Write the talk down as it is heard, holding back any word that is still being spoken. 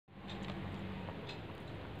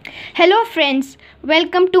Hello friends,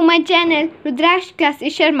 welcome to my channel Rudraksh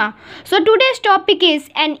Classes Sharma. So today's topic is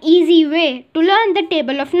an easy way to learn the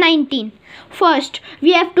table of 19. First,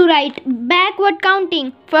 we have to write backward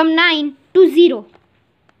counting from 9 to 0.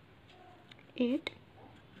 8.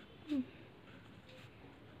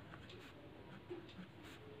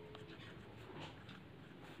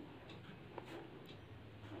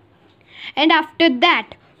 And after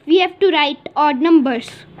that, we have to write odd numbers.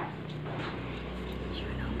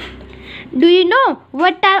 Do you know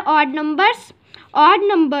what are odd numbers? Odd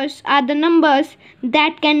numbers are the numbers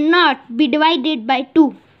that cannot be divided by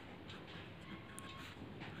 2.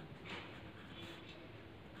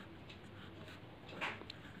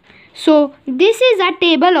 So this is a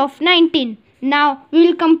table of 19. Now we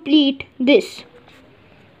will complete this.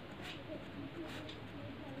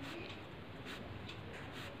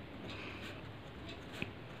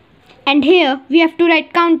 And here we have to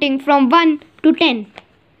write counting from 1 to 10.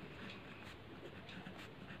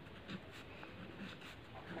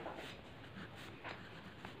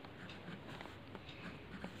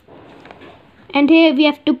 And here we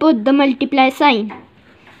have to put the multiply sign.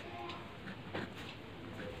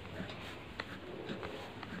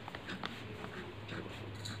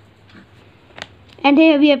 And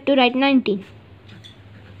here we have to write 19.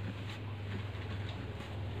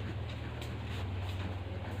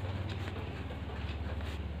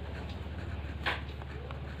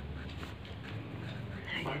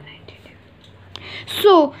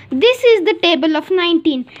 So this is the table of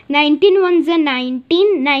 19. 19 ones are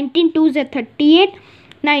 19, 19 twos are 38,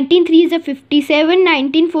 19 threes are 57,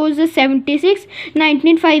 19 fours are 76,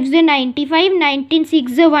 19 fives are 95, 19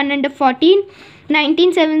 sixes are 114,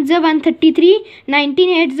 19 sevens are 133, 19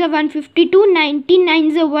 eights are 152, 19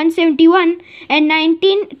 nines are 171, and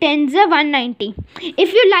 19 tens are 190.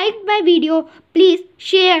 If you liked my video, please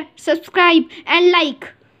share, subscribe and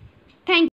like. Thank you.